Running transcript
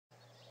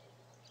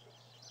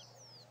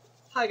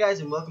Hi guys,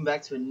 and welcome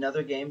back to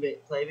another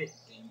gameplay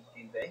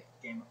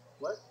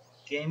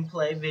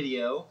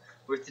video.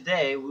 Where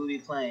today we'll be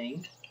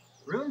playing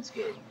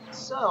Runescape.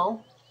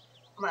 So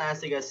I'm gonna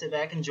ask you guys to sit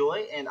back,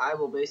 enjoy, and I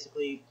will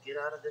basically get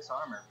out of this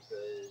armor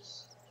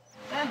because,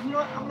 you know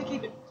what? I'm gonna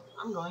keep it.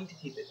 I'm going to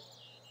keep it.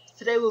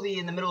 Today we'll be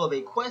in the middle of a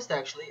quest.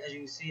 Actually, as you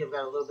can see, I've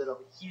got a little bit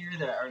over here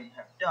that I already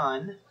have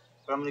done.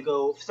 But I'm gonna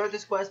go start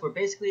this quest where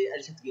basically I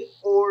just have to get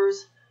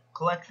ores,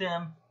 collect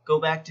them, go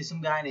back to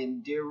some guy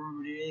named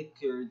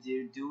Doric or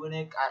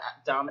Doric,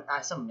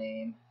 some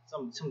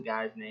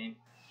guy's name.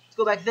 Let's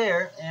go back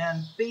there,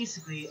 and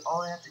basically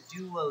all I have to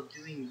do while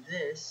doing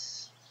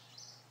this.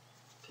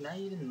 Can I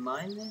even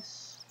mine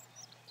this?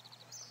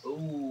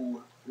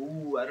 Ooh,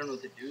 I don't know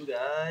what to do,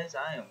 guys.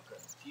 I am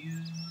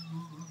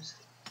confused.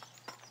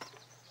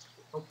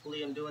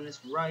 Hopefully I'm doing this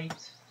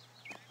right.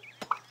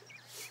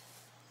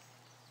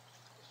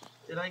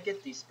 Did I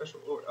get these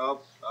special ore?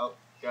 Oh,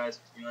 guys,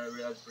 you know what I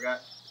realized I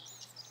forgot?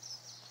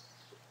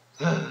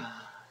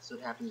 That's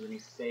what happens when you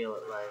fail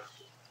at life.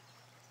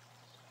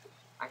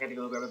 I gotta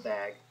go grab a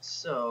bag,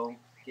 so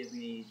give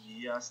me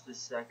just a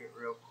second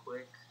real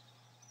quick.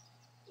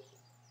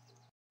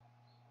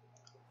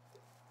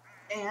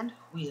 And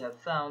we have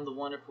found the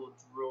wonderful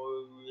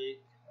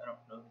Doric. I don't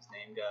know his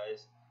name,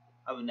 guys.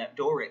 I would never.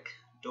 Doric.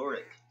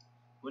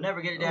 We'll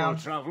never get it down.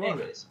 Traveller.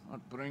 Anyways.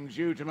 What brings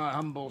you to my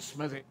humble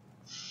smithy?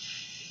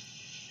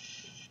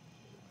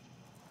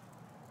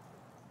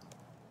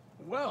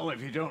 Well,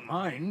 if you don't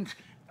mind,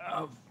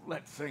 I've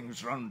let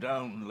things run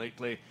down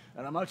lately,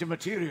 and I'm out of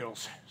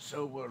materials,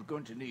 so we're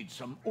going to need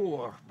some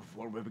ore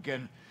before we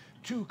begin.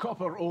 2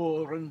 copper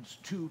ore and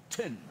 2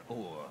 tin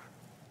ore.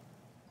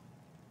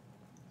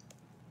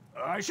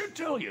 I should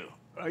tell you,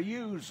 I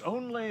use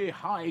only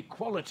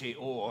high-quality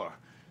ore.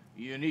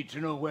 You need to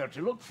know where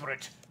to look for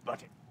it,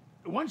 but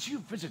once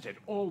you've visited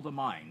all the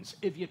mines,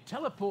 if you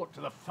teleport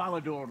to the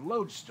Falador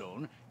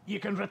lodestone, you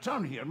can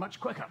return here much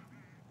quicker.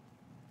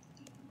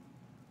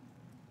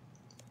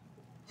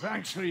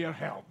 Thanks for your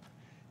help.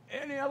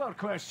 Any other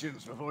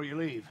questions before you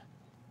leave?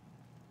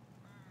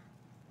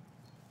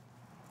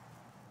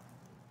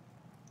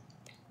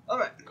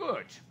 Alright.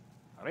 Good.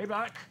 Hurry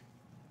back.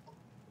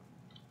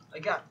 I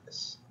got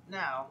this.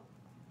 Now,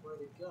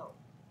 where'd it go?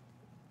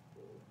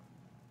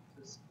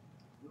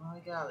 My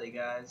golly,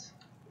 guys.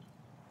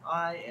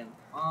 I am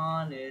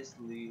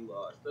honestly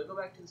lost. Do I go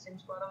back to the same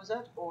spot I was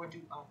at, or do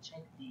I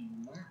check the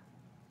map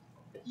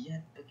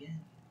yet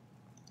again?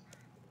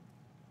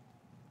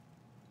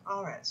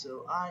 Alright,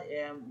 so I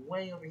am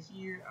way over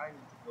here. I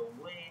need to go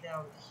way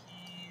down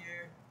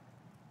here.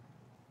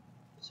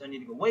 So I need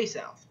to go way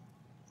south.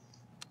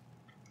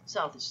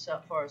 South is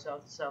far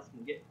south as south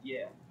can get.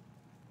 Yeah.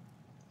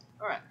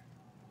 Alright.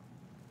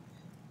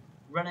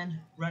 Running.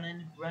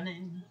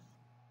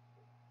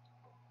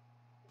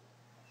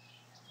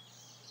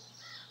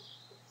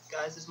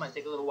 Guys, this might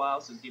take a little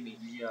while, so give me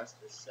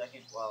just a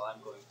second while I'm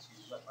going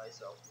to let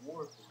myself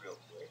warp real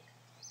quick.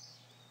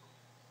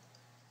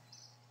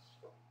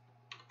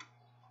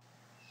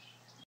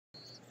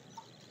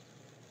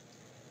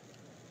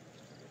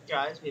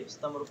 Guys, we have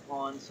stumbled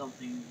upon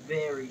something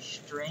very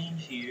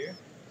strange here.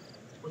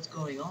 What's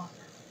going on?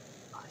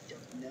 I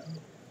don't know.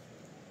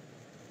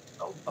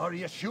 Oh, are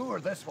you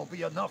sure this will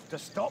be enough to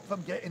stop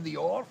them getting the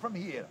ore from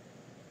here?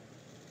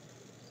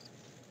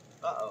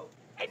 Uh-oh.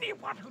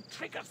 Anyone who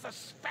triggers the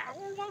spell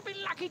will be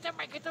lucky to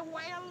make it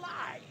away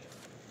alive.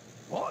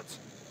 What?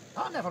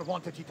 I never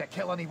wanted you to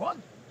kill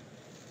anyone.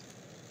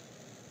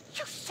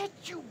 You said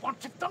you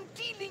wanted them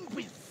dealing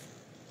with.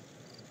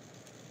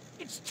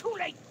 It's too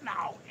late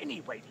now.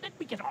 Anyway, let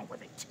me get on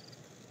with it.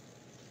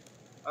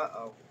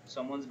 Uh-oh.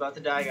 Someone's about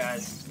to die,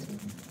 guys.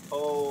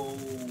 Oh.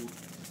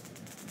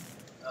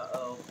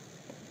 Uh-oh.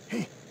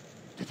 Hey,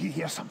 did you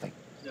hear something?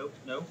 Nope.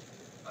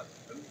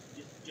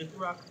 Just the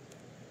rock.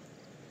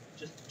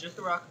 Just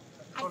the rock.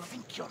 I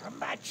think you're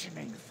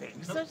imagining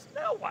things. Nope. There's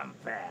no one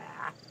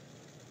there.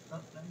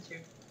 No, nothing's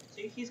here.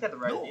 See, he's got the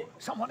right idea. No,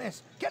 someone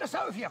is. Get us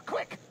out of here,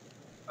 quick!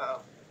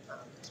 Uh-oh.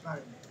 It's not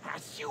even.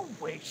 As you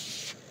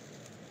wish.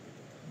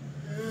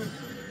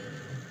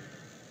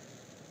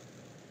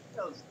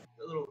 That was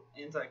a little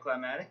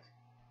anticlimactic.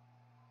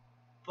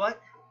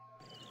 But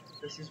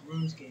this is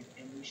Runescape,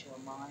 and we shall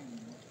mine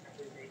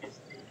whatever they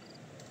just did.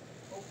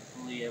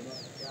 Hopefully I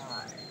won't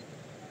die.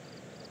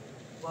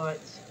 But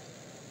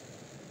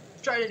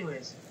let's try it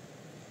anyways.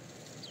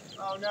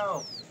 Oh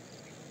no.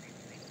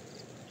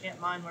 Can't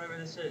mine whatever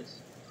this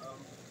is.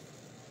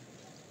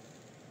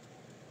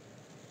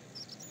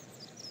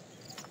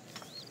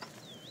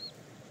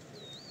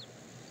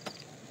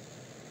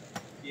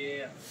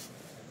 Yeah.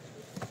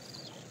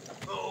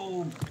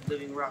 Boom!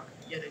 Living rock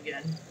yet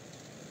again.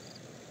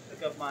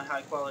 Pick up my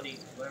high quality,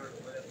 whatever it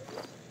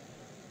is.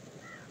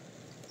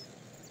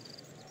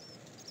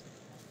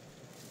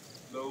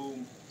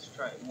 Boom. Let's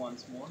try it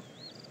once more.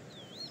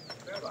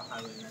 Grab a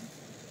highwayman.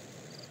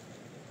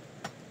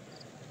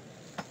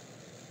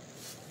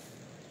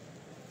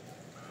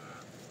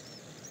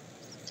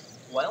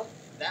 Well,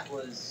 that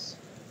was,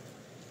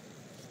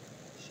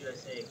 should I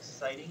say,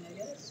 exciting, I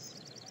guess?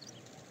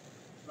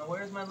 Now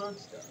where's my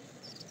lodestone?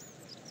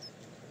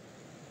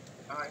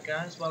 Alright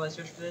guys, while I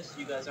search for this,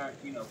 you guys aren't,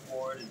 you know,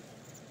 bored and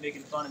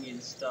making fun of me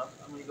and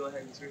stuff. I'm gonna go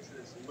ahead and search for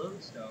this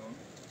lodestone.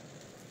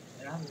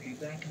 And I will be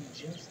back in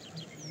just a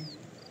few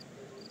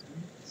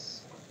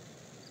minutes.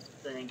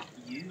 Thank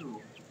you.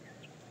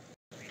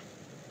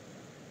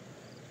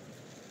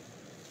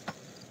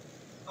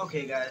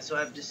 Okay guys, so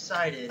I've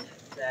decided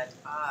that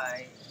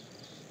I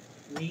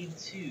need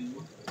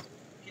to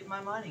get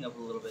my mining up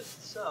a little bit.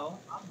 So,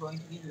 I'm going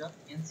to get it up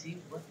and see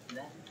what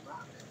that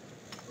rock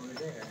over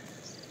there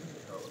has to do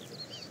with all of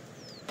this.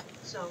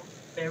 So,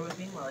 bear with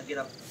me while I get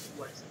up,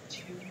 what is it,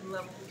 2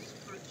 levels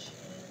per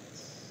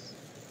chance?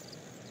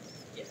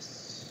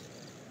 Yes.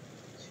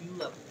 2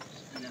 levels.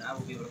 And then I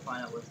will be able to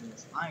find out what's in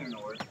this iron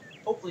ore.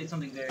 Hopefully it's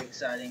something very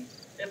exciting.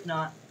 If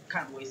not,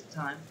 kind of a waste of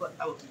time, but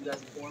I will keep you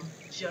guys informed.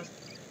 Just,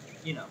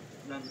 you know,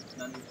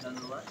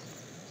 nonetheless.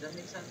 Does that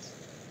make sense?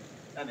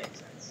 That makes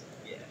sense.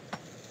 Yeah.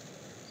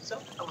 So,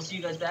 I will see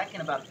you guys back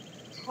in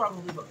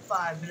probably about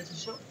 5 minutes or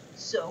so.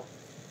 So,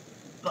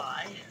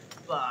 bye.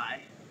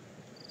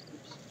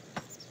 Oops.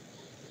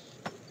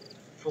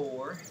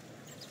 4.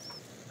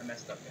 I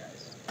messed up,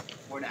 guys.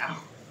 For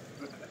now.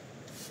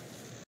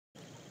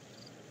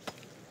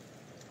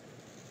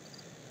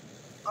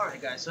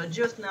 Alright guys, so I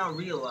just now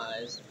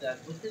realized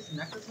that with this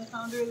necklace I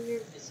found earlier,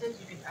 it says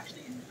you can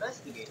actually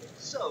investigate it.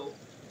 So,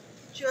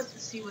 just to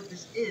see what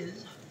this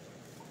is,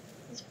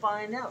 let's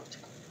find out.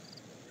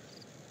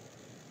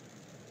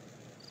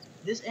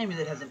 This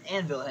amulet has an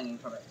anvil hanging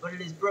from it, but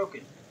it is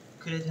broken.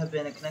 Could it have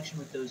been a connection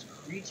with those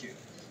creatures?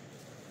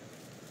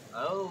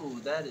 Oh,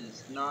 that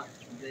is not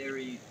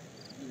very,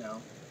 you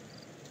know,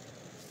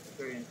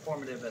 very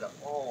informative at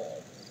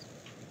all.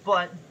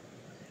 But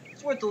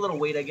it's worth a little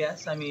wait, I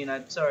guess. I mean,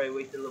 I'm sorry I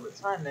wasted a little bit of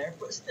time there,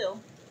 but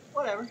still,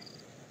 whatever.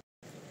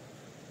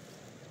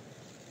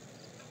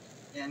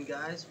 And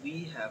guys,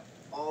 we have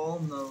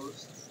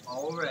almost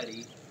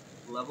already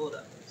leveled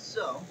up.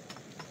 So,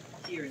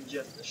 here in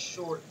just a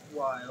short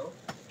while,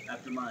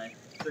 after my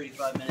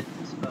 35 minutes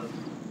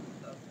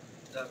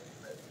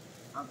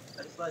I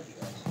just lied to you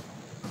guys.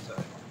 I'm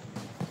sorry.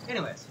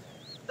 Anyways,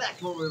 back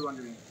to what we were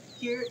wondering.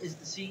 Here is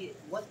to see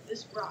what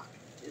this rock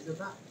is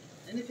about.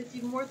 And if it's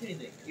even worth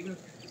anything. Even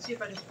to see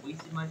if I just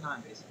wasted my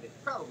time, basically.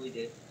 Probably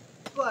did.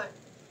 But,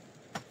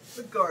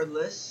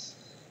 regardless,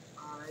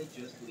 I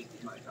just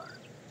wasted my time.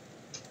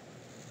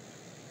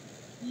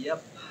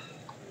 Yep.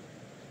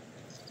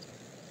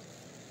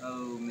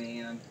 Oh,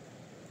 man.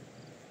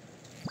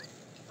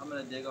 I'm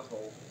gonna dig a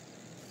hole.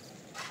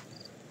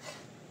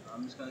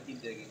 I'm just gonna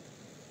keep digging.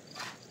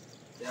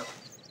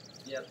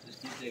 Yep,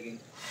 just keep digging.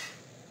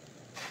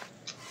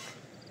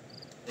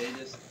 They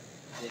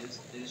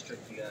just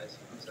tricked you guys.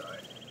 I'm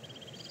sorry.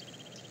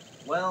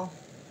 Well,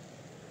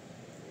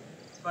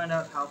 let's find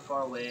out how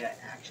far away I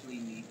actually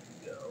need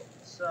to go.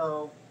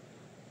 So,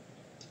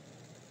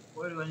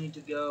 where do I need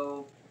to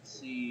go? Let's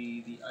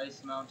see, the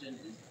ice mountain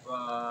is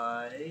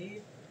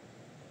by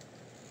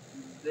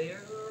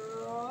there,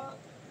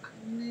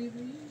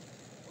 maybe?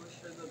 Or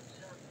should I go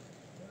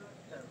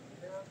down?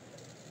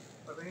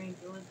 Barbarian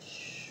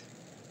village.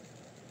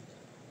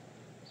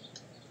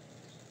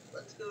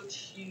 Let's go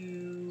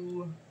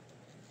to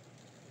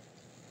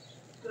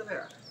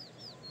there.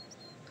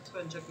 Let's go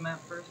ahead and check the map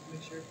first to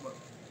make sure what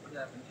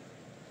happened.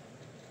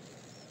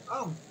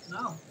 Oh,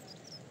 no.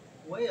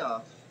 Way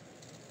off.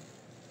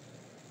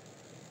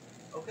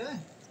 Okay.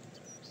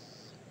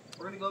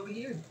 We're gonna go over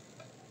here.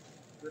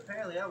 But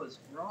apparently I was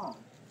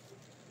wrong.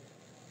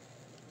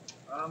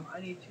 I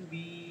need to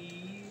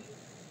be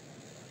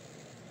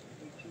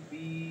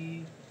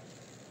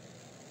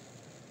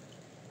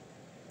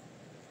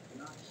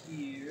not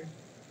here.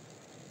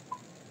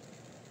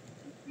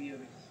 Need to be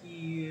over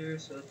here,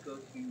 so let's go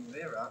to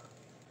Varrock.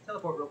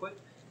 Teleport real quick.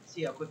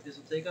 See how quick this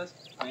will take us.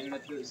 My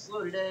internet's really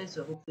slow today,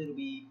 so hopefully it'll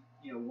be,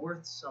 you know,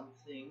 worth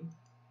something.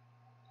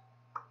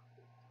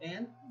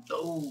 And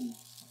boom!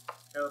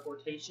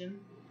 Teleportation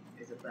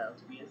is about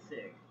to be a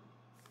thing.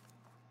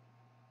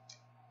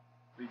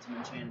 Read some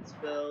enchanted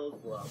spells,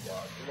 blah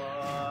blah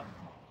blah.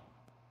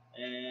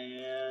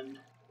 And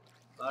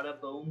bada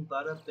boom,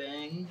 bada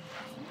bang.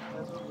 We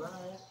have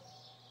arrived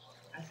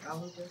at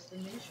our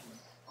destination.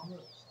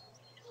 Almost.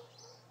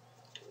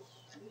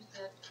 Who's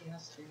that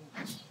casting?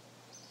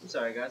 I'm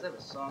sorry guys, I have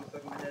a song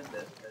stuck in my head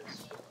that is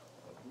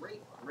a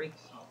great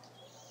song.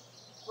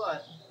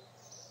 But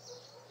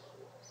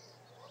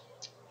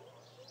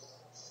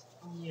it's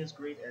only as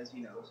great as,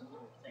 you know, some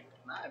people think.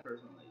 And I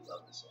personally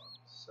love the song.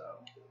 So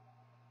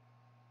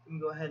we can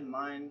go ahead and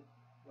mine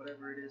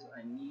whatever it is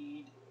I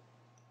need.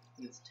 I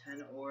think it's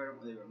 10 ore, I don't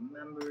really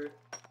remember.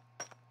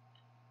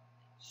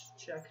 Just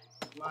check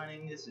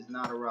mining. This is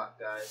not a rock,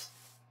 guys.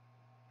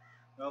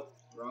 Nope,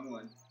 wrong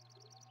one.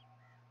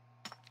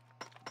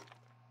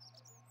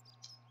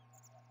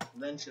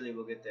 Eventually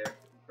we'll get there,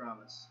 I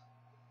promise.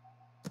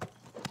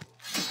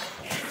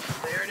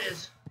 There it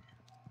is.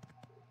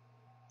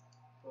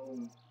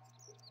 Boom.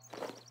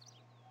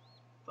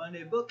 Find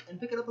a book and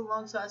pick it up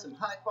alongside some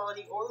high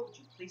quality ore, which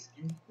you place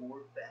in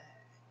your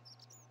bag.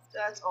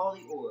 That's all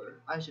the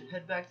ore. I should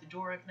head back to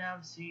Doric now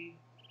to see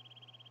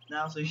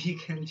so he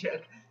can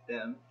check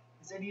them.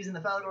 Instead of using the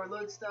Falagor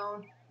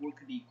lodestone, what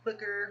could be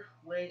quicker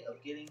way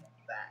of getting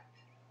back.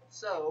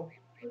 So,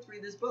 let's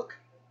read this book.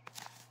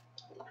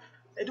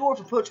 A dwarf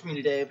approached me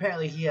today.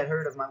 Apparently he had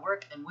heard of my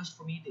work and wished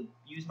for me to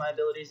use my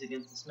abilities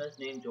against a smith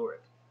named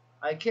Doric.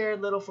 I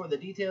cared little for the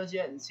details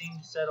yet and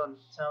seemed set on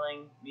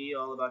telling me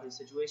all about his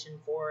situation.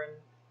 Foreign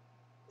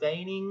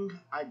feigning,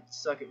 I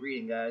suck at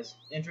reading, guys.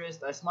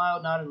 Interest, I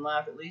smiled, nodded, and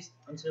laughed, at least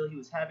until he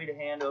was happy to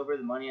hand over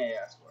the money I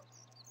asked for.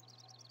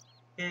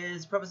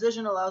 His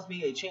proposition allows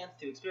me a chance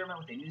to experiment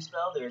with a new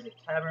spell. There is a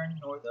cavern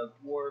north of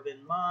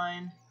Dwarven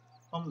Mine,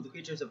 home of the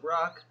creatures of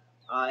rock.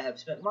 I have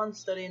spent months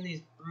studying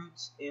these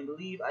brutes and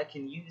believe I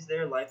can use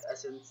their life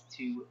essence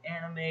to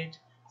animate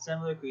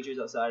similar creatures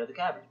outside of the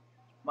cavern.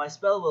 My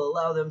spell will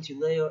allow them to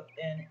lay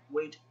in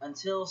wait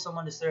until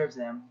someone disturbs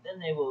them. Then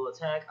they will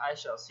attack. I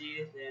shall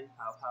see then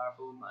how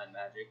powerful my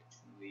magic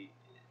truly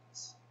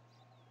is.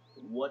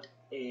 What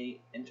a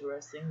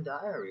interesting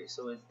diary.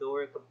 So is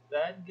Doric a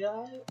bad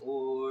guy,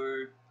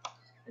 or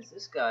is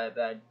this guy a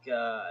bad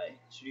guy?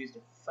 Should use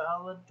the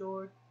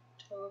Falagor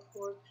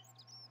teleport,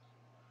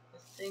 I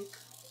think.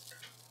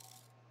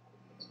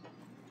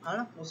 I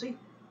don't know, we'll see.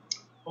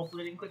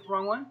 Hopefully I didn't click the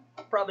wrong one.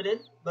 Probably did,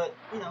 but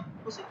you know,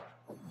 we'll see.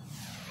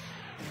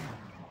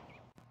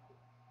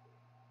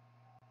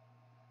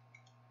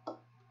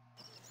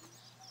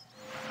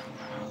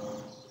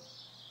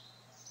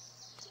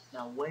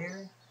 Now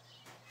where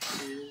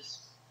is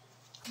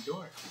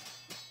Doric?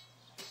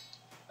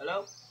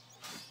 Hello?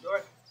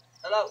 Doric?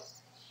 Hello?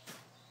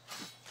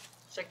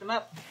 Check the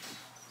map.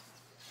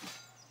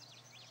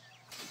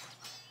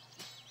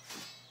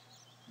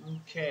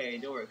 Okay,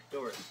 Doric.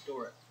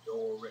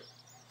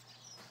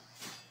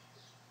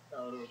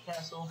 Falagor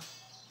Castle.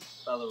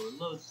 Falagor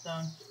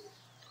Lodestone.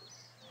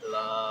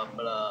 Blah,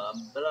 blah,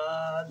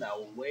 blah.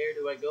 Now where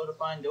do I go to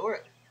find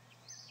Doric?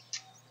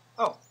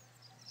 Oh.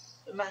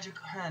 The magic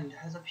hand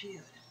has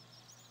appeared.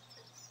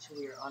 So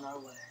we are on our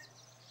way.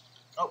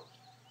 Oh.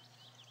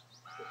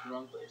 That's the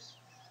wrong place.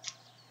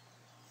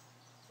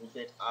 A little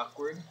bit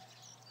awkward.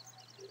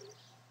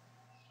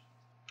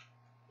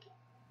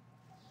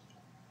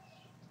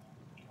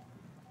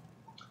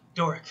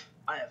 Doric,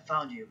 I have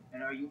found you,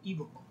 and are you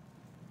evil?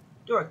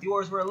 Doric, the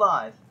ores were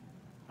alive.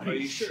 Are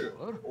you sure?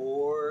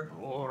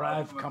 Or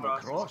I've come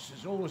across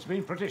has always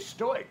been pretty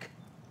stoic.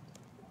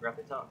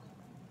 Rapid talk.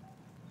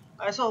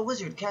 I saw a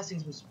wizard casting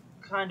some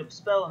kind of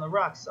spell on the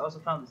rocks. I also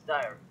found this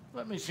diary.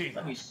 Let me see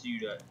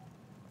that.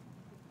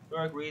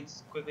 Doric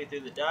reads quickly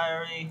through the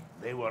diary.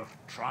 They were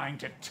trying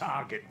to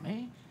target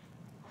me?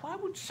 Why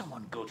would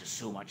someone go to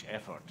so much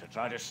effort to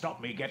try to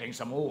stop me getting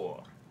some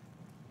ore?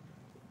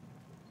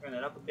 Turn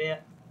it up a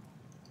bit.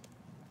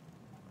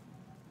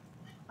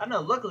 I don't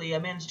know, luckily I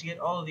managed to get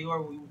all of the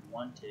ore we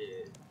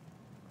wanted.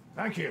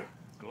 Thank you.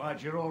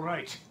 Glad you're all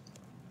right.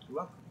 You're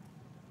welcome.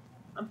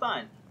 I'm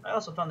fine. I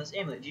also found this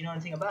amulet. Do you know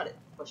anything about it?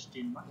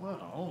 Question mark.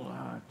 Well,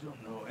 I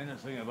don't know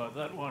anything about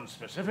that one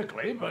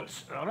specifically, but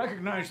I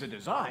recognize the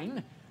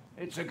design.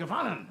 It's a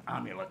Gavanan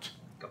amulet.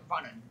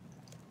 Gavanan?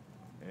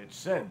 It's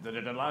said that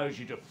it allows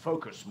you to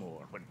focus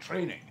more when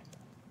training.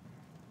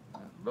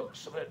 It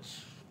looks a bit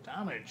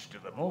damaged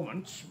at the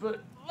moment,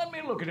 but let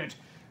me look at it.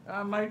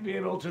 I might be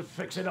able to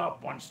fix it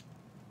up once.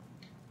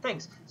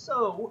 Thanks.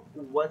 So,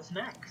 what's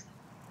next?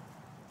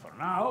 For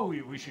now,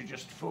 we should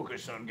just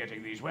focus on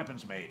getting these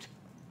weapons made.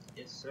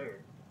 Yes, sir.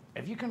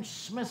 If you can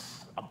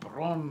smith a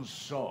bronze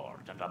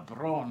sword and a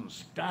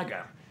bronze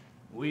dagger,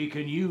 we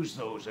can use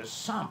those as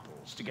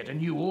samples to get a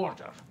new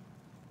order.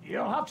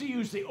 You'll have to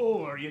use the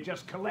ore you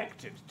just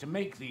collected to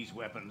make these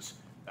weapons,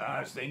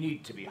 as they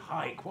need to be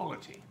high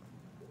quality.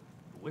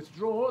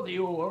 Withdraw the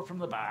ore from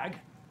the bag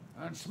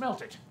and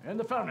smelt it in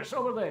the furnace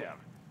over there.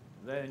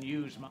 Then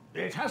use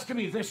It has to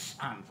be this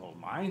anvil,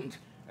 mind,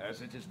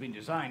 as it has been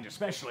designed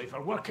especially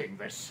for working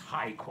this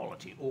high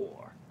quality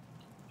ore.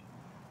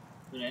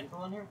 An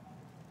anvil in here?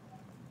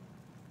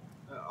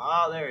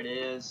 Oh, there it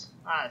is.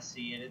 I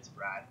see it. It's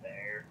right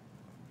there.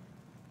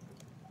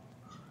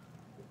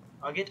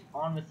 I'll get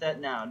on with that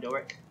now,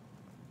 Doric.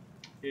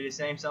 Do the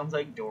same. Sounds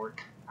like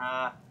Dork.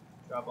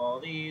 Drop all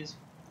these.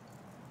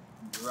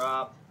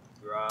 Drop.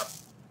 Drop.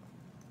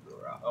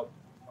 Drop.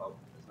 Oh,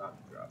 it's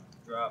not drop.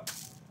 Drop.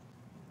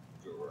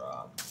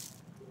 Drop.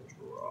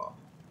 Drop.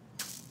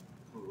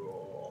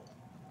 Drop.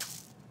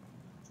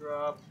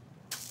 Drop.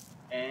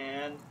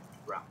 And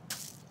drop.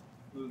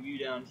 Move you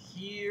down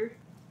here.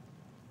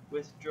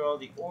 Withdraw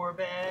the ore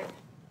bag.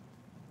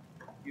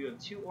 You have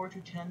 2 ore to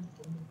 10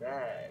 from the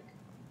bag.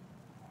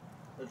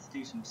 Let's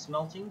do some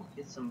smelting.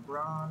 Get some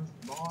bronze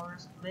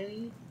bars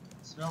made.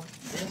 Smelt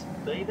this,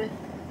 baby.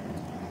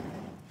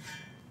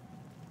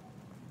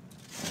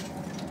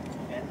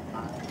 And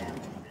I am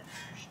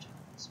finished.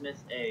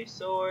 Smith a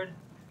sword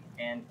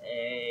and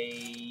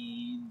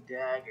a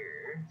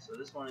dagger. So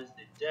this one is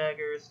the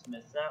dagger.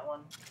 Smith that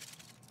one.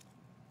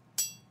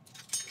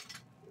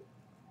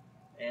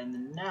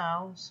 And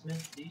now,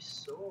 smith the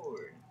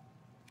sword.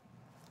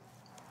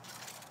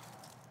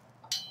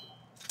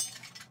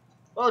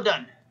 Well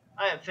done.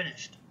 I have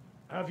finished.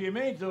 Have you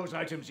made those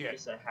items yet?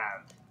 Yes, I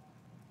have.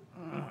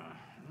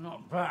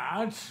 Not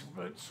bad,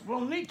 but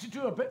we'll need to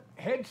do a bit.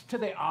 Head to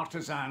the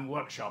artisan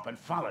workshop in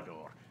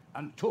Falador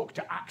and talk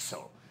to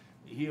Axel.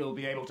 He'll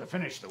be able to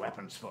finish the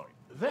weapons for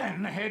you.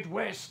 Then head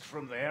west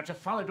from there to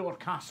Falador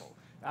Castle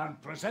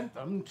and present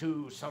them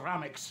to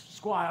Ceramic's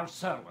Squire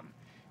Serlin.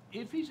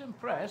 If he's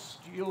impressed,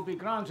 you'll be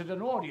granted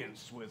an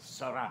audience with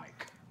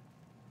Ceramic.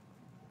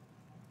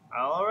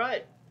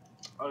 Alright.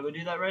 I'll go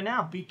do that right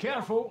now. Be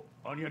careful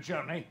on your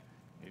journey.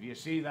 If you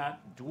see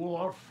that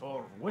dwarf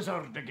or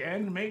wizard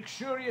again, make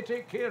sure you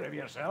take care of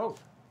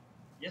yourself.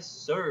 Yes,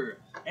 sir.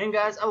 And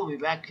guys, I will be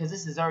back because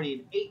this is already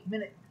an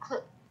 8-minute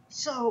clip.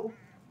 So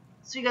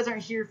you guys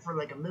aren't here for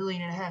like 1.5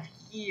 million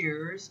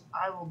years.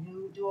 I will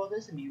do all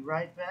this and be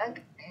right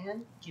back.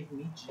 And give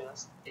me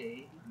just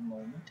a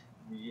moment,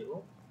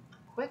 real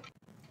quick,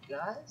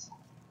 guys.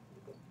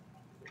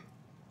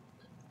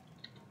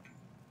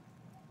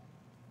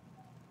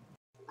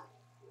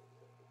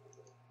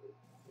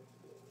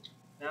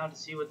 Now to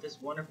see what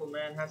this wonderful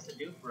man has to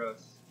do for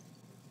us.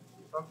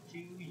 Talk to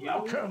you.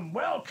 Welcome,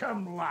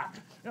 welcome, lad.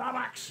 I'm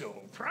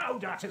Axel,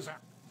 proud artisan.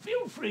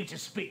 Feel free to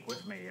speak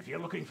with me if you're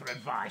looking for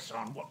advice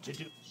on what to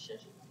do.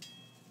 Shit.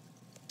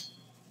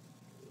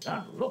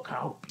 And look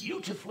how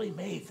beautifully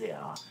made they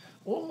are.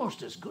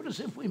 Almost as good as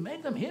if we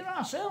made them here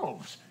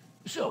ourselves.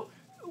 So,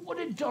 what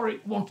did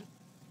Doric want?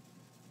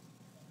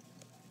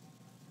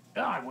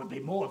 I would be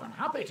more than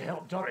happy to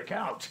help Doric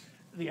out.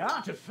 The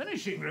art of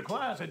finishing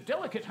requires a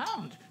delicate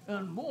hand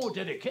and more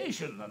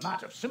dedication than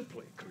that of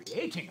simply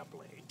creating a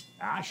blade.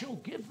 I shall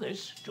give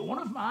this to one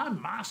of my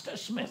master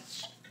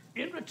smiths.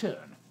 In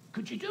return,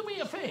 could you do me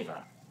a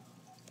favor?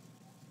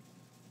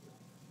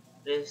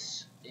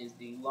 This is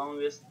the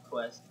longest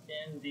quest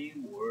in the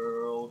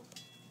world.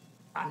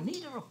 I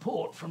need a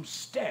report from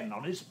Sten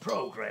on his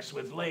progress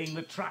with laying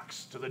the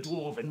tracks to the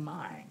dwarven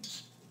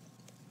mines.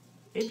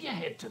 If you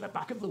head to the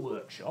back of the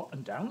workshop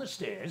and down the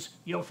stairs,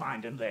 you'll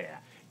find him there.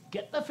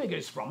 Get the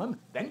figures from him,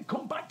 then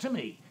come back to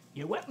me.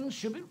 Your weapons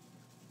should be...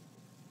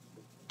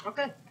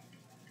 Okay.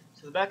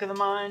 To the back of the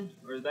mine,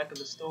 or the back of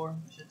the store,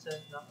 I should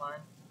say, not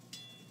mine.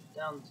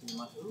 Down to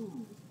my...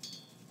 Ooh.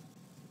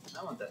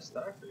 I want that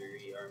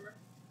Starfairy armor.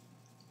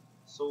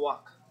 So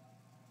walk.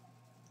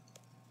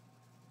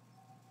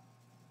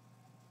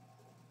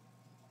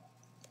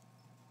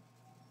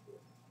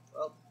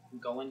 Well, I'm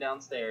going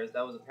downstairs.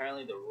 That was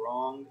apparently the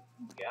wrong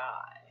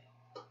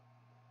guy.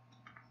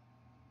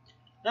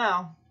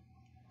 Now,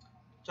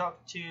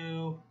 talk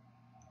to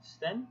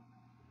Sten,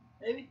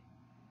 maybe?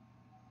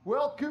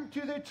 Welcome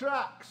to the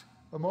tracks.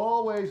 I'm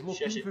always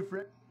looking Shush it. for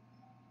friends.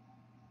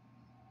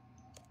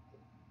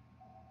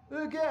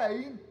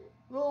 Again,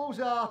 those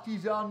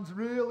artisans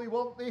really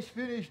want this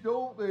finished,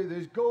 don't they?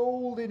 There's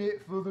gold in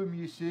it for them,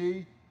 you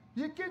see.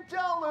 You can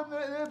tell them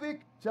that they'll be...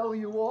 Tell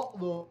you what,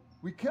 though,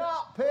 we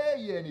can't pay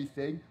you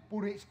anything,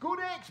 but it's good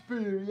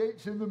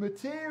experience and the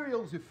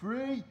materials are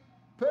free.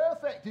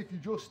 Perfect if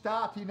you're just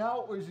starting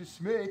out as a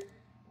smith.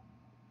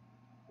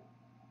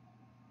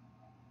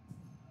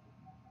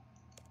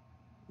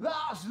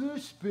 That's the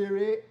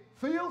spirit.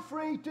 Feel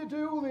free to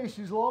do this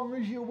as long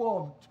as you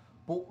want.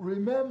 But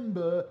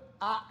remember,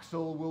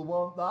 Axel will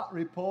want that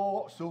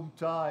report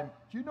sometime.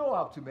 Do you know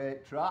how to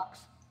make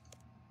tracks?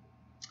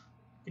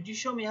 Could you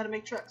show me how to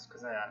make tracks?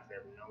 Because I honestly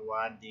have no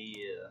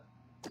idea.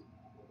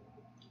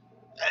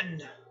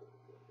 And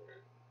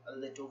a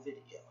little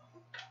video.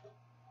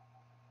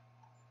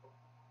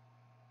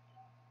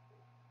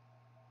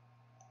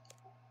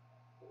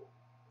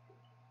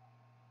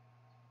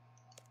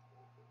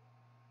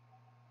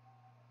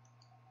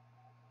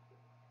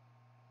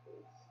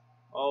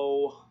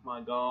 Oh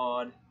my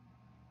god.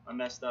 I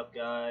messed up,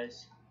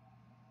 guys.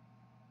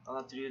 I'll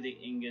have to do the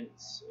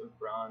ingots of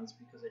bronze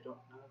because I don't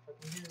know if I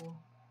can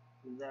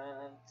do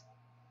that.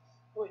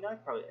 Oh wait, no, I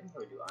can probably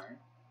do iron.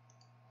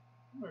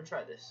 I'm gonna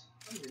try this.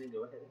 I'm gonna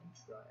go ahead and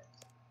try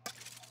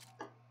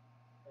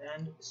it.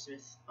 And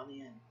smith on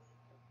the end.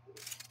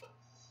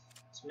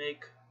 Let's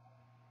make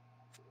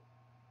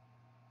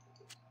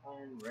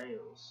iron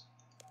rails.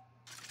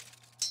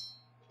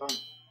 Bum,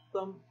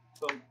 bum,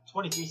 bum.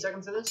 23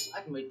 seconds of this?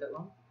 I can wait that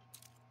long.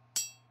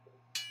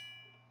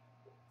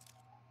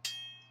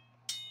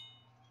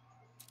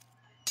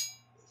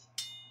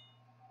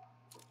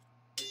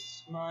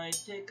 This might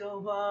take a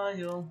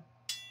while.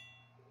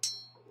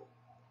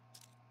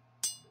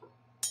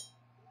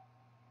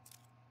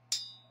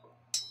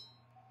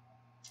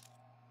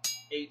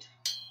 Eight,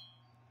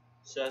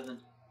 7,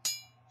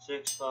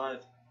 6,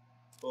 5,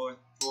 4,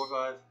 4,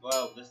 5.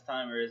 Wow, this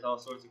timer is all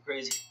sorts of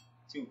crazy.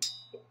 2,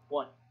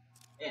 1,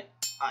 and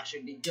I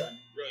should be done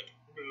right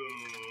now.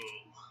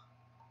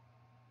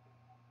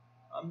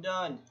 I'm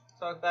done.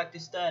 Talk back to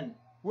Sten.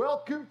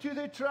 Welcome to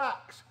the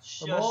tracks.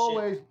 Shush I'm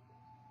always... it.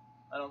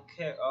 I don't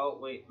care. Oh,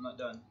 wait, I'm not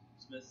done.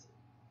 Smith.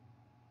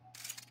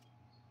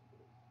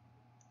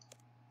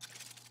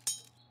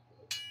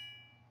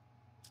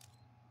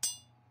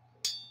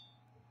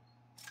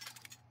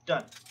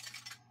 Done.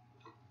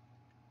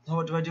 Now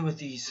what do I do with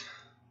these?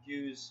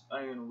 Use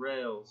iron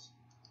rails.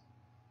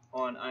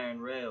 on iron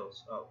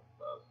rails. Oh,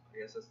 I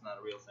guess that's not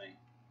a real thing.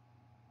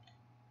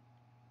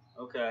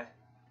 Okay.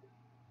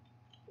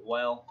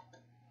 Well,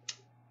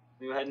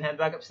 we go ahead and head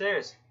back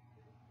upstairs.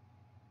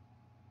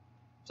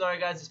 Sorry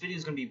guys, this video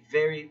is going to be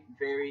very,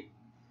 very,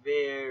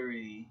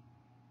 very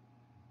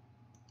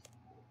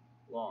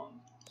long.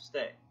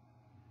 Stay.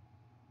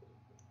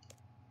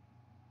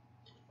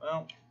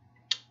 Well,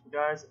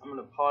 guys, I'm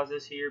going to pause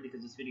this here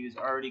because this video is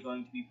already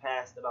going to be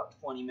past about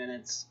 20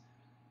 minutes.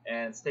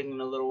 And it's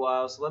taking a little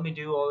while, so let me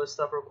do all this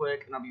stuff real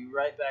quick, and I'll be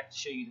right back to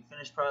show you the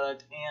finished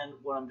product and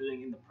what I'm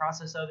doing in the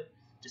process of it.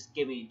 Just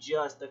give me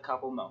just a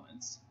couple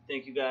moments.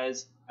 Thank you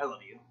guys. I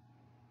love you.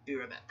 Be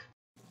right back.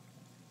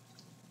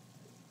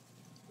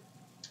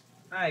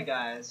 Alright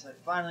guys, I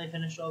finally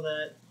finished all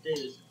that. It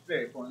is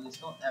very pointless.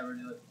 Don't ever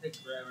do it. It takes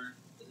forever.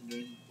 Doesn't do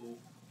anything cool.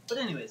 But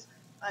anyways,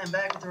 I am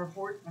back with the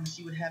report. I'm going to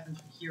see what happens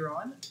from here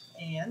on.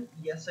 And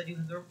yes, I do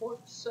have the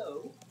report.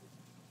 So,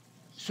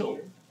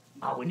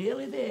 are we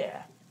nearly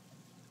there?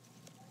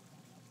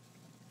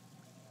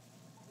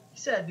 He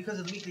said because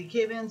of the weekly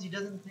cave-ins, he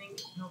doesn't think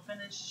he'll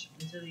finish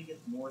until he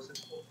gets more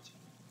support.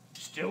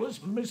 Still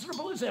as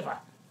miserable as ever.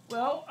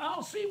 Well,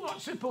 I'll see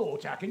what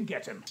support I can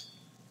get him.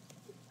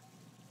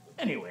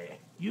 Anyway,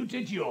 you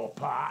did your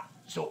part,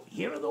 so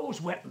here are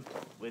those weapons.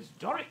 With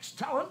Doric's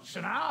talents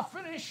and our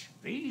finish,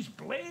 these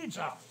blades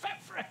are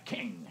fit for a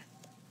king.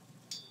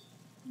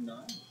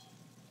 Nice.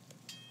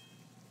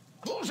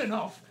 Close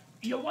enough.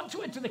 You'll want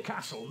to enter the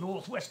castle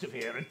northwest of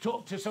here and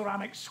talk to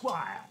Ceramic's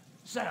squire,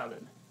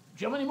 Selden.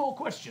 Do you have any more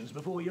questions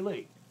before you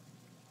leave?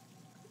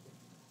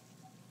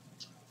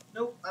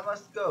 Nope, I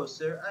must go,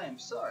 sir. I am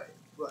sorry,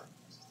 but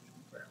this is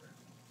taking forever.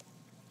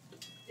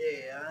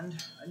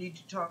 And I need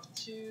to talk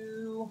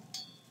to...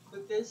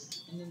 Click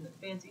this, and then the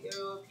fancy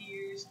arrow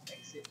appears.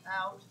 Exit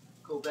out.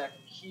 Go back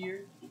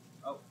here.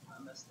 Oh,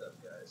 I messed up,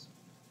 guys.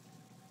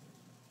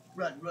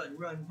 Run, run,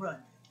 run,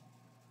 run.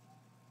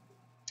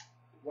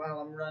 While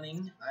I'm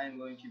running, I am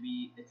going to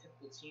be a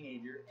typical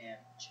teenager and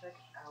check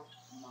out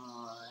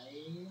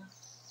my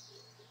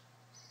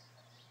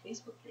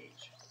Facebook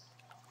page.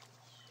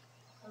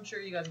 I'm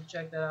sure you guys have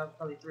checked that out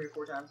probably 3 or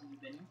 4 times since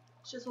you've been here.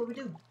 It's just what we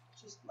do.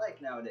 It's just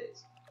like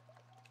nowadays.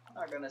 I'm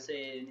not gonna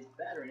say it's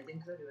bad or anything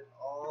because I do it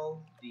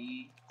all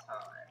the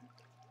time.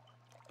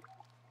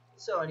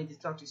 So I need to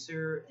talk to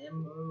Sir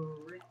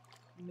Emmerich,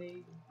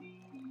 maybe.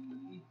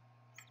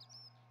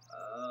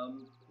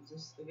 Is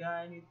this the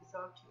guy I need to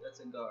talk to? That's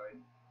a guard.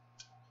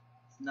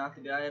 It's not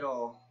the guy at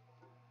all.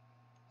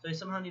 So I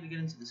somehow need to get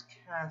into this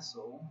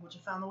castle, which I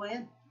found the way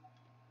in.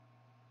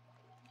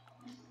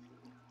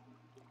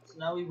 So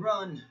now we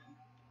run.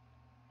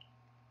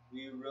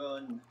 We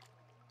run.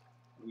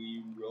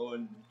 We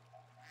run.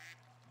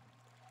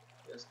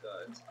 Yes,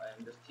 guards, I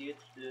am just here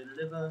to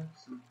deliver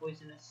some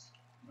poisonous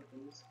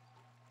weapons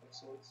of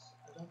sorts.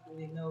 I don't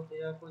really know if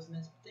they are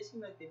poisonous, but they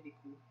seem like they'd be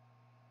cool.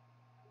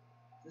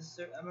 This is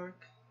Sir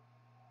Emmerich.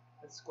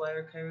 That's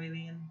Squire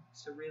Cairelian.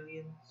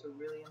 Cerulean.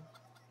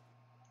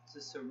 This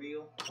is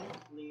Surreal.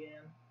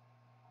 Leanne.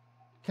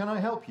 Can I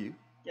help you?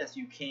 Yes,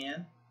 you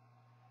can.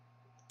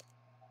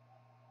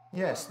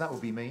 Yes, that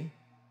would be me.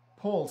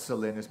 Paul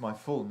Selin is my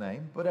full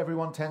name, but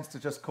everyone tends to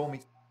just call me...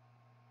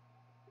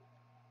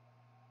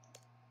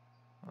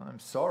 I'm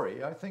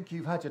sorry, I think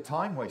you've had your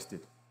time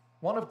wasted.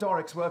 One of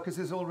Doric's workers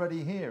is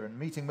already here and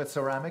meeting with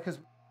Ceramic as...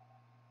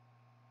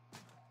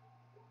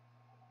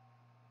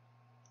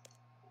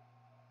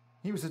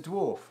 He was a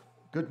dwarf.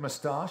 Good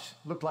moustache,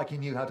 looked like he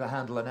knew how to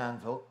handle an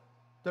anvil.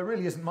 There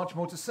really isn't much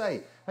more to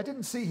say. I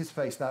didn't see his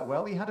face that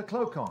well, he had a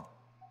cloak on.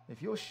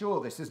 If you're sure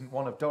this isn't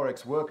one of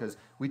Doric's workers,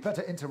 we'd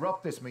better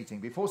interrupt this meeting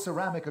before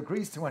Ceramic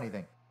agrees to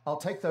anything. I'll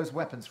take those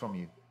weapons from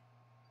you.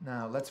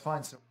 Now, let's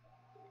find some...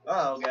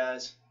 Uh oh,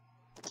 guys.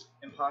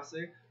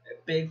 Imposter. A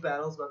big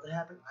battle's about to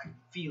happen. I can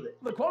feel it.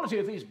 The quality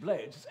of these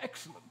blades is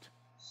excellent.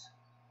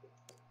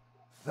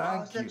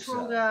 Thank you,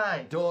 troll sir.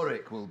 guy.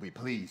 Doric will be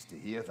pleased to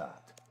hear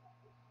that.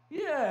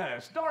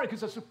 Yes, Doric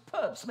is a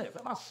superb smith,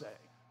 I must say.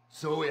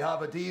 So we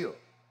have a deal.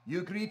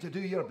 You agree to do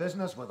your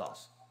business with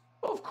us?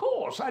 Of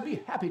course, I'd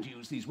be happy to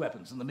use these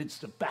weapons in the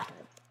midst of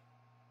battle.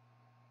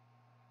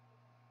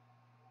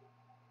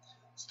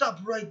 Stop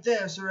right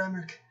there, Sir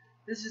Emmerich.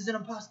 This is an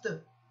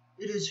imposter.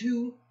 It is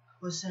who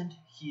was sent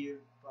here.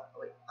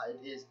 Wait,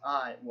 it is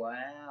I.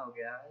 Wow,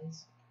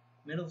 guys.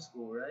 Middle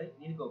school, right?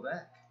 Need to go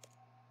back.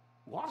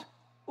 What?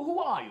 Who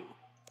are you?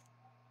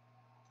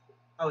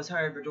 I was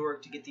hired by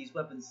Doric to get these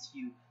weapons to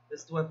you.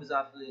 This dwarf has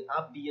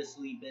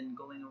obviously been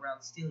going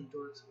around stealing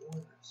Doric's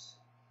orders.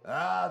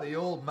 Ah, the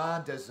old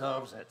man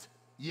deserves it.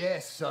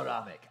 Yes,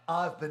 Ceramic,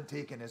 I've been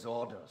taking his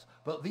orders,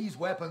 but these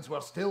weapons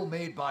were still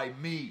made by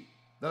me.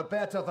 They're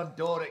better than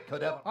Doric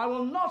could ever... I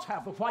will not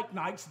have the White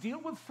Knights deal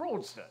with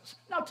fraudsters.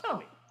 Now tell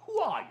me, who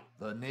are you?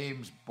 The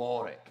name's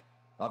Boric.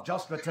 I've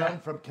just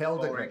returned from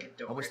Keldagren.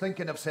 I was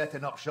thinking of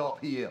setting up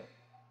shop here.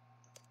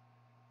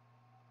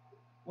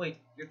 Wait,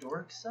 you're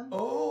Doric's son?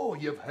 Oh,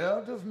 you've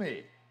heard of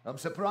me. I'm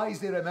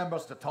surprised he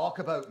remembers to talk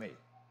about me.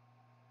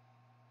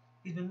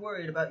 He's been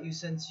worried about you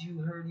since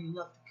you heard you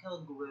left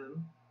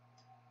Keldagren.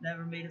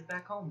 Never made it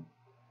back home.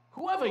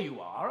 Whoever you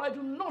are, I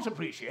do not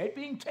appreciate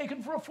being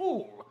taken for a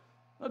fool.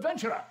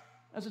 Adventurer,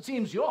 as it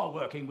seems you're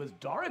working with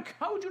Doric,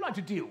 how would you like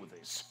to deal with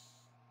this?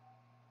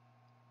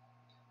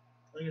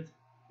 I think it's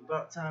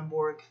about time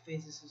Doric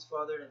faces his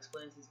father and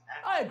explains his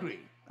actions. I agree.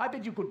 I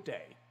bid you good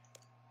day.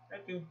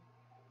 Thank you.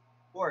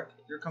 Doric,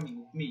 you're coming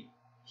with me.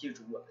 Here's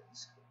your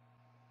weapons.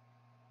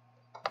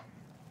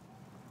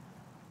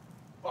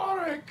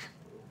 Doric!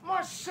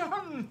 My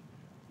son!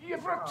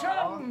 You've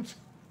returned!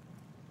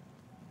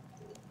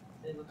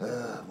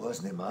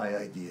 Wasn't it my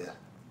idea?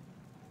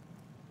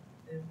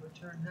 They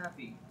returned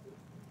happy.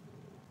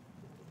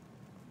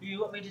 Do you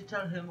want me to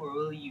tell him, or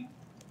will you?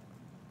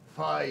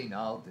 Fine,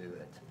 I'll do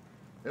it.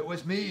 It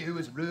was me who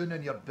was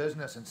ruining your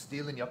business and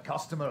stealing your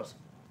customers.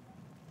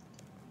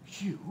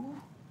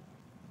 You?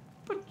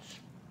 But...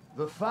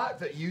 The fact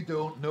that you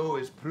don't know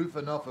is proof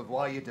enough of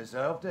why you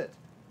deserved it.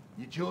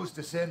 You chose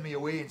to send me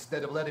away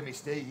instead of letting me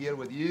stay here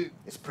with you.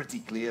 It's pretty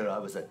clear I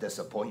was a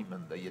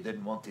disappointment that you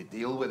didn't want to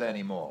deal with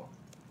anymore.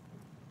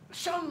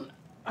 Son,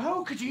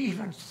 how could you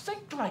even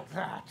think like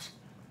that?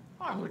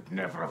 I would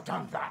never have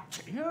done that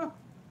to you.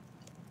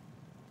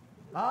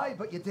 Aye,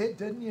 but you did,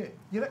 didn't you?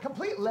 You're a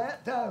complete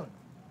letdown.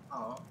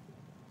 Aw.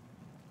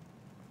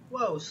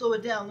 Whoa, slow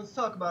it down. Let's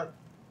talk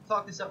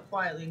this out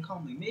quietly and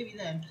calmly. Maybe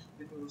then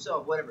we can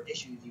resolve whatever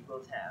issues you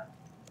both have.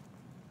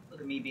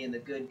 Look at me being the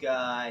good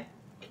guy.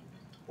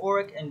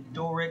 Auric and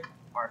Doric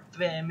are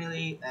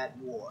family at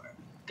war.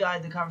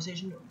 Guide the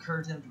conversation,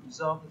 encourage them to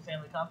resolve the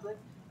family conflict.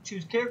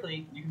 Choose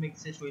carefully, you can make the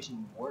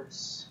situation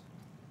worse.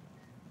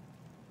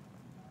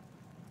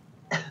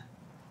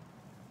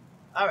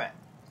 Alright.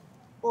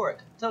 Auric,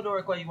 tell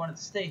Doric why you wanted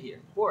to stay here.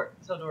 Auric,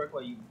 tell Doric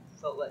why you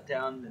felt let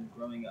down and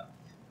growing up.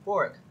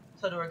 Auric,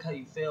 tell Doric how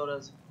you failed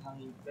as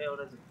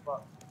a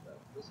father.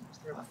 Listen, it's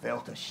terrible. I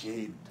felt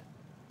ashamed.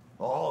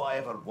 All I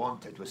ever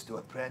wanted was to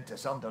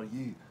apprentice under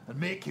you and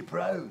make you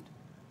proud.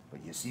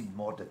 But you seemed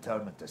more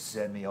determined to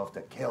send me off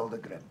to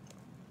Keldagrim.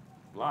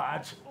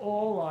 Lad,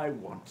 all I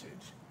wanted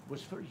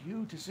was for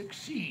you to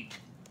succeed.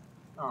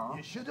 Aww.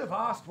 You should have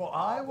asked what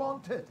I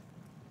wanted.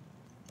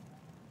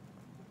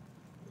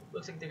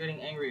 Looks like they're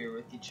getting angrier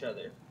with each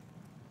other.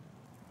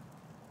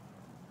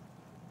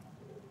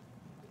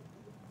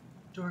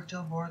 Doric,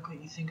 tell Doric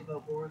what you think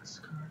about Doric's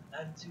current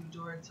attitude.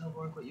 Doric, tell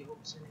Doric what you hope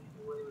sending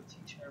him away would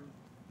teach him.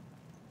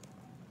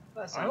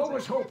 I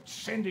always hoped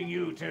sending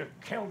you to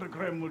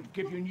Keldagrim would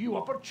give you new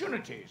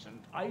opportunities and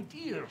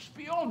ideas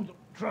beyond.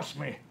 Trust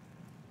me,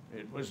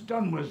 it was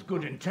done with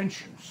good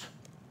intentions.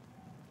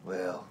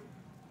 Well,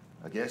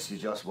 I guess you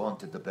just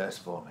wanted the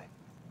best for me.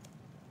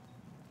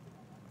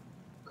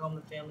 Calm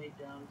the family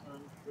down,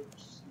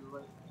 conflicts in the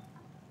light.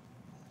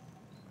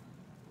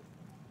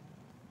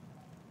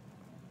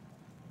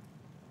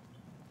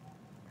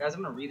 Guys,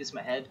 I'm gonna read this in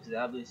my head because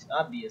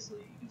obviously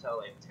you can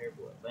tell I'm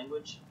terrible at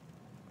language.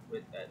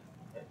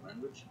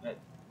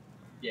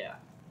 Yeah.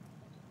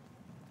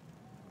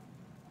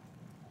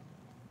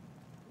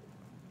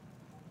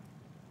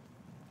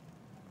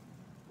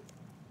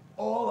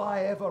 All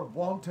I ever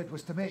wanted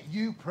was to make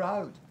you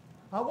proud.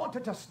 I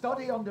wanted to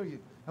study under you,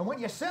 and when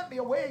you sent me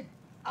away,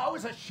 I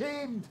was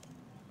ashamed.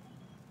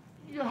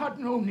 You had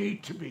no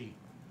need to be.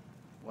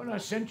 When I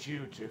sent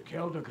you to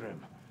Keldagrim,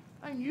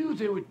 I knew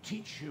they would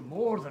teach you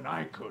more than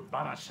I could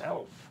by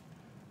myself.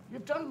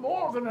 You've done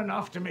more than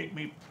enough to make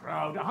me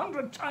proud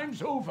 100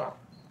 times over.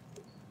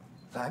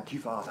 Thank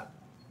you, Father.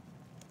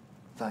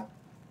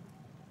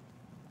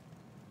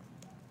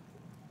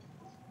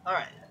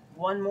 Alright,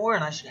 one more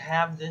and I should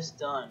have this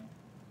done.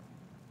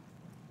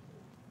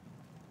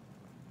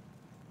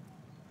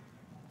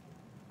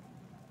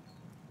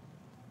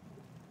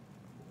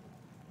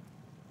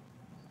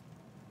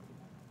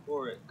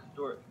 Doric,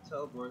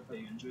 tell Doric how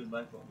you enjoyed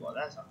life. Well,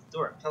 that sounds.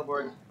 Doric, tell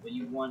Doric what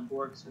you want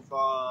Doric's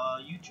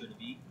future to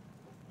be.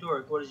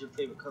 Doric, what is your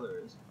favorite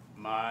color?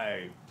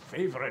 My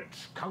favorite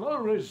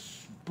color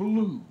is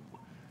blue.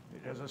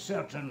 It has a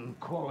certain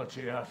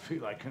quality I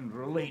feel I can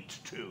relate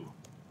to.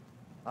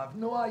 I've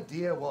no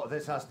idea what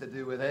this has to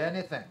do with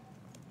anything.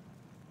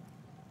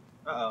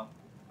 Uh-oh.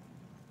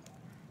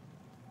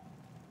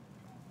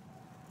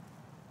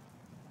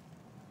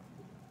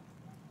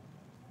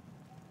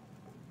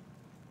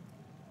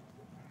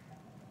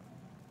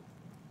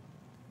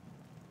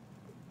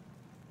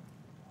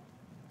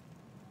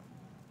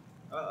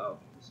 Uh-oh.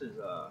 This is,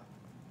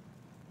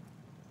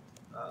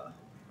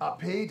 I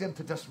paid him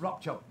to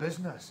disrupt your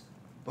business,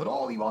 but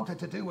all he wanted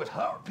to do was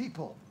hurt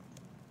people.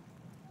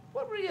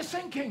 What were you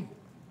thinking?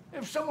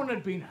 If someone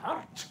had been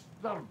hurt,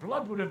 their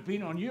blood would have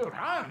been on your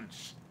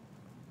hands.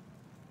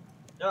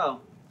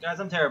 Oh, guys,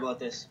 I'm terrible at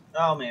this.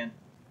 Oh, man.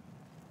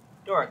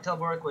 Doric, tell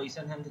Doric why you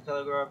sent him to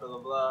Telegraph, blah, blah,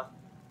 blah.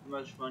 How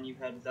much fun you've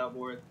had without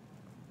Doric.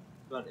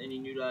 About any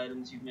new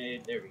items you've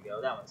made. There we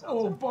go. That one sounds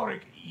Oh, good.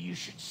 Doric, you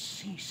should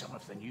see some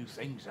of the new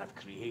things I've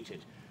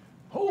created.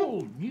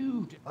 Whole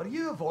new... Are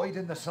you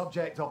avoiding the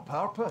subject on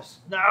purpose?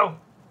 No!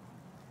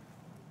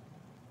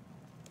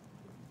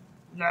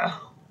 No!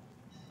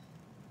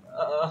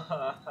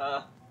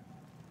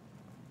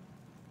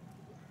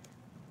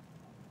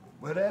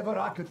 Wherever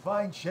I could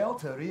find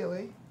shelter,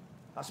 really.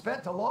 I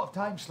spent a lot of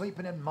time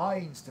sleeping in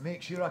mines to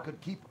make sure I could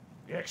keep...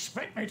 You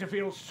expect me to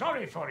feel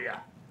sorry for you?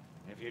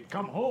 If you'd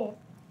come home.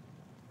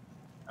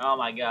 Oh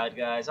my god,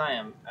 guys, I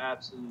am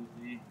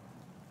absolutely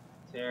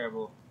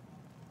terrible.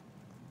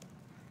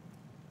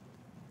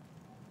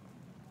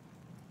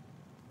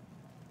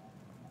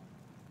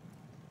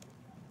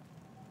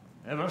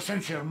 Ever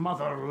since your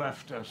mother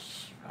left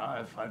us,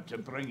 I've had to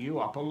bring you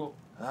up a lot.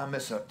 I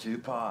miss her too,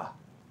 Pa.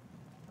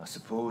 I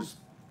suppose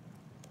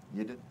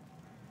you did...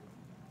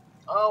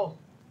 Oh.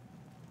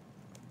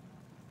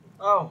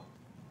 Oh.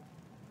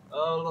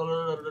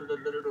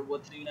 Oh,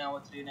 what to do now,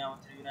 what to do now,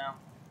 what to do now?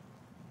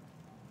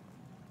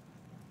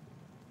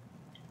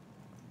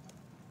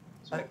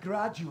 At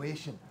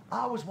graduation,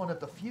 I was one of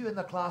the few in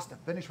the class to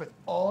finish with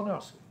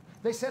honours.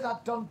 They said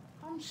I'd done...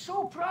 I'm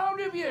so proud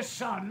of you,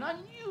 son. I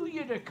knew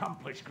you'd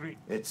accomplish great.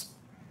 It's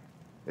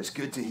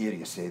good to hear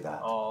you say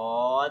that.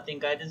 Oh, I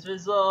think I just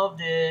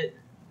resolved it.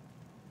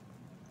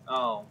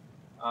 Oh.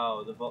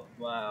 Oh,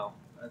 wow.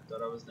 I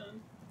thought I was done.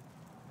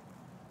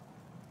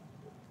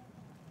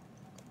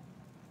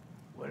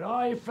 When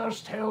I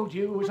first held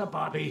you as a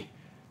baby,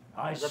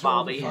 I As a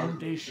saw Bobby. the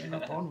foundation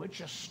upon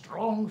which a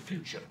strong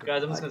future could...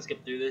 Guys, I'm just gonna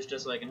skip through this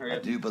just so I can hurry I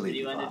up do this believe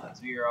video you, ended Father.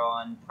 because we are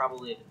on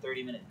probably like a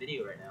 30-minute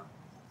video right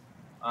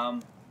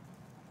now.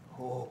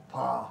 Oh,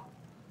 Pa.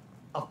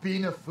 I've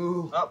been a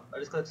fool. Oh, I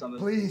just clicked something.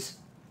 Please.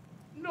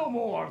 No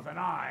more than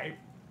I.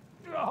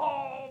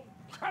 Oh,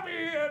 come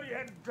here, you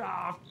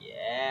daft.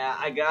 Yeah,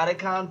 I got it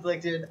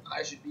conflicted.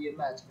 I should be a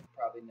matchmaker,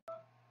 probably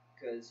not,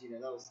 because you know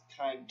that was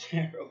kind of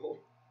terrible.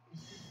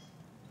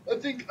 I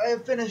think I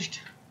have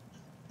finished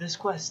this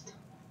quest,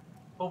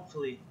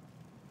 hopefully,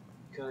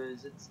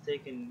 because it's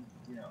taken,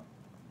 you know.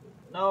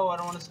 No, I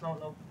don't want to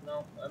smoke.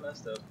 No, I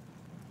messed up.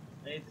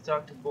 I need to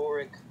talk to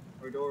Doric.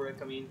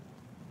 I mean.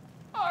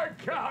 I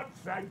can't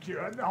thank you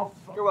enough.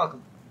 You're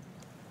welcome.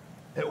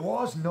 It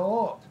was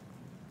not.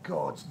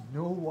 Gods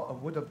know what I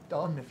would have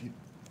done if you...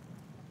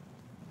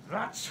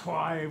 That's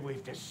why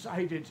we've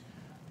decided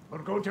we're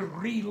going to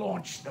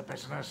relaunch the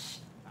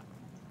business.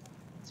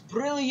 It's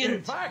brilliant.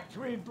 In fact,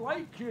 we'd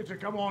like you to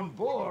come on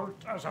board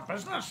as a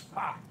business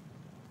partner.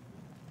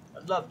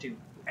 I'd love to.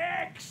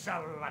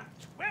 Excellent.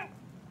 Well,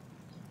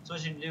 So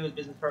what you do as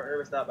business partner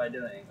ever stop by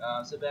doing?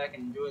 Sit back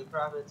and enjoy the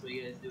profits. What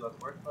you guys do at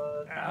the work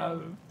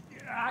club?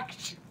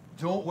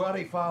 Don't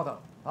worry, Father.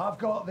 I've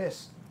got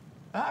this.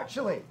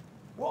 Actually,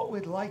 what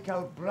we'd like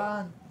out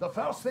Bran, the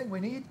first thing we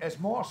need is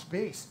more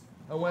space.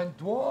 And when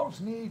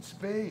dwarves need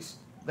space,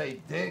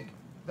 they dig.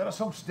 There are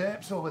some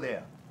steps over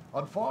there.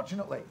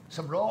 Unfortunately,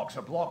 some rocks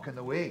are blocking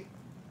the way.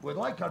 We'd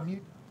like our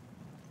new...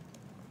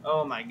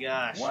 Oh my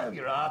gosh. While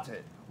you're at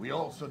it, we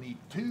also need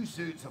 2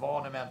 suits of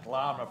ornamental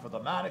armour for the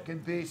mannequin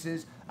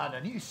bases and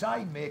a new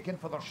sign making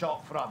for their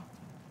shop front.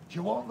 Do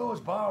you want those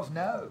bars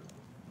now?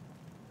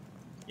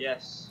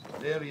 Yes.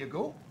 There you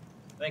go.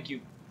 Thank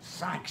you.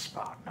 thanks,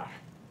 partner.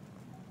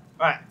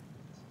 Alright.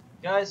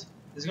 Guys,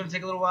 this is going to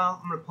take a little while.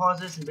 I'm going to pause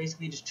this and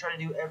basically just try to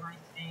do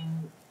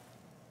everything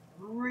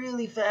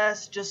really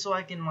fast just so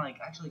I can like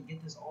actually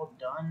get this all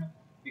done,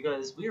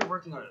 because we are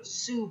working on a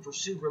super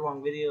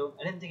long video.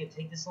 I didn't think it'd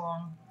take this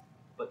long,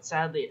 but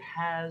sadly it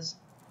has.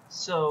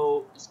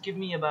 So just give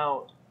me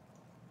about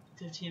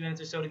 15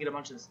 minutes or so to get a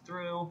bunch of this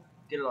through,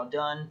 get it all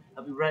done.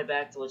 I'll be right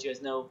back to let you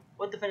guys know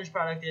what the finished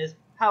product is,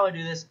 how I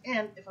do this,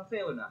 and if I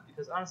fail or not,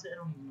 because honestly I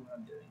don't even know what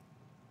I'm doing.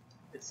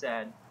 It's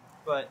sad,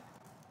 but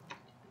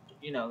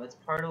you know, that's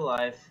part of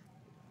life.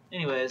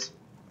 Anyways,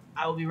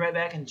 I will be right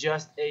back in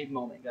just a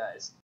moment,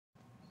 guys.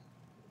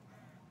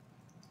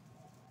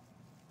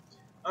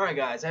 Alright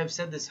guys, I have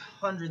said this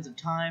hundreds of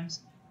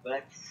times, but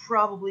I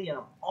probably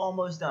am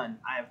almost done.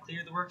 I have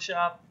cleared the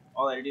workshop.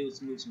 All I had to do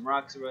was move some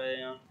rocks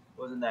around. It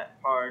wasn't that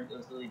hard. It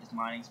was literally just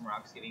mining some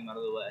rocks, getting them out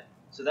of the way.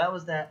 So that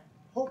was that.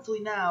 Hopefully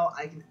now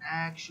I can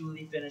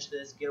actually finish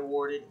this, get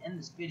awarded, end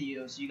this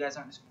video, so you guys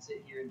aren't just going to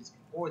sit here and just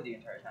get bored the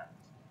entire time.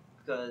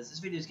 Because this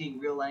video is getting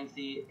real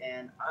lengthy,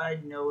 and I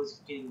know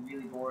it's getting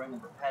really boring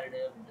and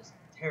repetitive and just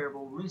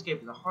terrible.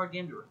 RuneScape is a hard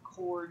game to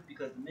record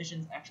because the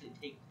missions actually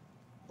take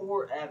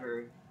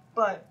forever.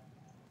 But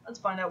let's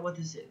find out what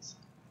this is.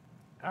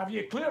 Have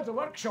you cleared the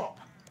workshop?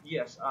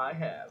 Yes, I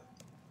have.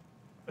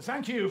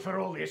 Thank you for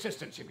all the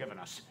assistance you've given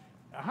us.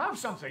 I have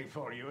something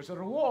for you as a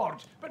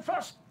reward, but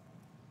first...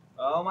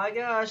 Oh my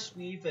gosh,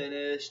 we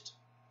finished.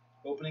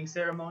 Opening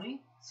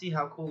ceremony. See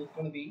how cool it's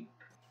going to be.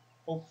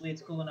 Hopefully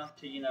it's cool enough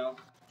to, you know,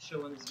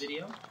 show in this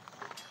video.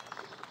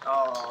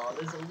 Oh,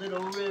 there's a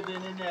little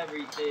ribbon and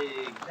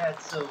everything.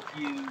 That's so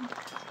cute. Is he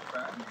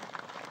crying?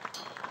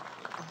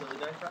 Is the little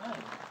guy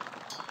crying?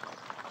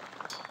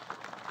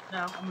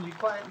 Now, I'm going to be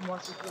quiet and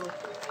watch this little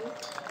kid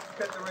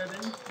cut the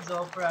ribbon. He's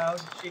all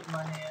proud, shaking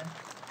my hand.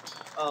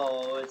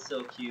 Oh, it's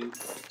so cute.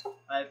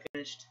 I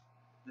finished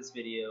this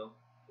video.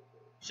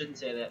 Shouldn't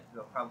say that,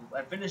 no, probably.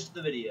 I finished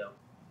the video.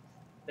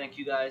 Thank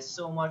you guys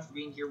so much for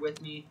being here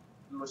with me.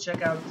 We will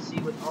check out to see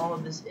what all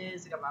of this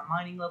is. I got my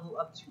mining level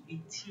up to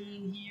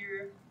 18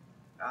 here.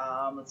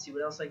 Let's see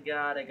what else I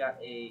got. I got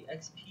a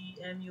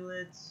XP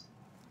amulet.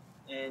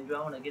 And do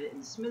I want to get it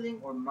in smithing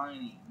or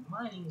mining?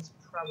 Mining is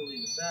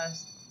probably the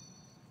best.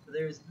 So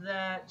there's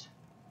that.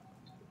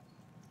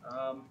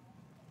 I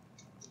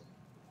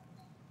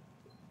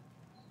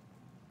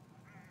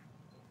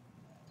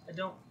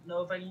don't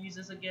know if I can use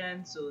this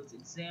again, so let's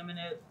examine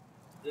it.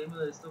 The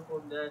amulet is still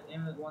formed dead.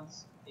 Amulet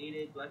once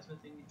aided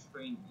blacksmithing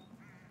training.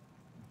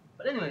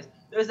 But anyways,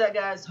 there's that,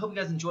 guys. Hope you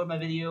guys enjoyed my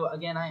video.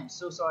 Again, I am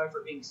so sorry for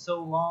it being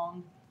so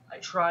long. I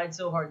tried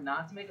so hard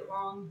not to make it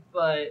long,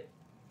 but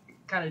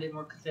it kind of didn't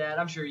work with that.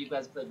 I'm sure you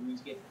guys played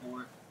RuneScape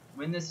before.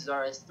 When this is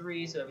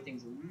RS3, so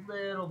everything's a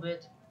little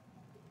bit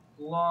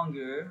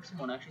longer.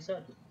 Someone actually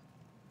said.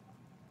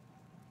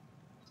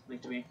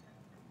 Speak to me.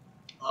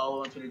 Oh,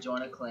 wants me to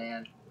join a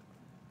clan.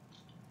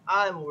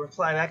 I will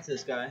reply back to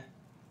this guy.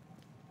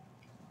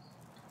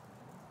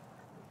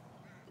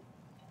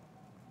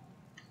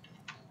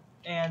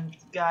 And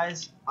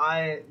guys,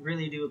 I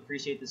really do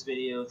appreciate this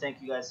video.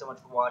 Thank you guys so much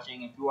for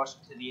watching. If you watched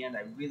it to the end,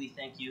 I really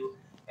thank you.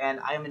 And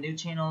I am a new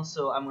channel,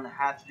 so I'm going to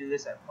have to do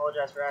this. I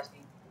apologize for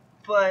asking,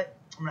 but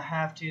I'm going to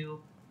have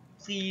to.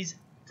 Please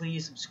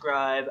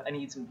subscribe. I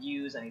need some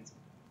views. I need some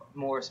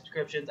more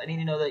subscriptions. I need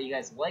to know that you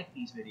guys like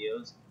these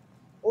videos.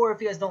 Or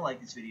if you guys don't like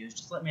these videos,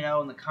 just let me know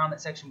in the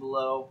comment section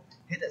below.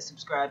 Hit that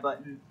subscribe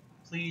button.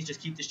 Please just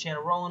keep this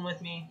channel rolling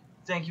with me.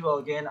 Thank you all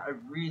again. I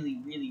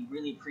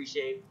really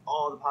appreciate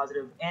all the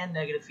positive and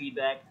negative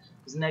feedback,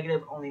 because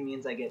negative only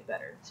means I get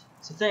better.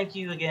 So thank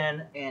you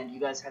again, and you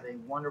guys have a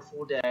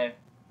wonderful day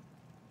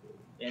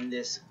in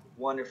this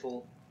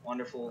wonderful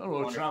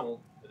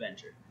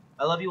adventure.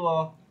 I love you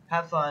all.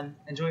 Have fun.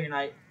 Enjoy your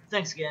night.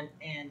 Thanks again,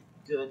 and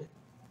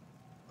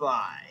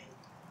goodbye.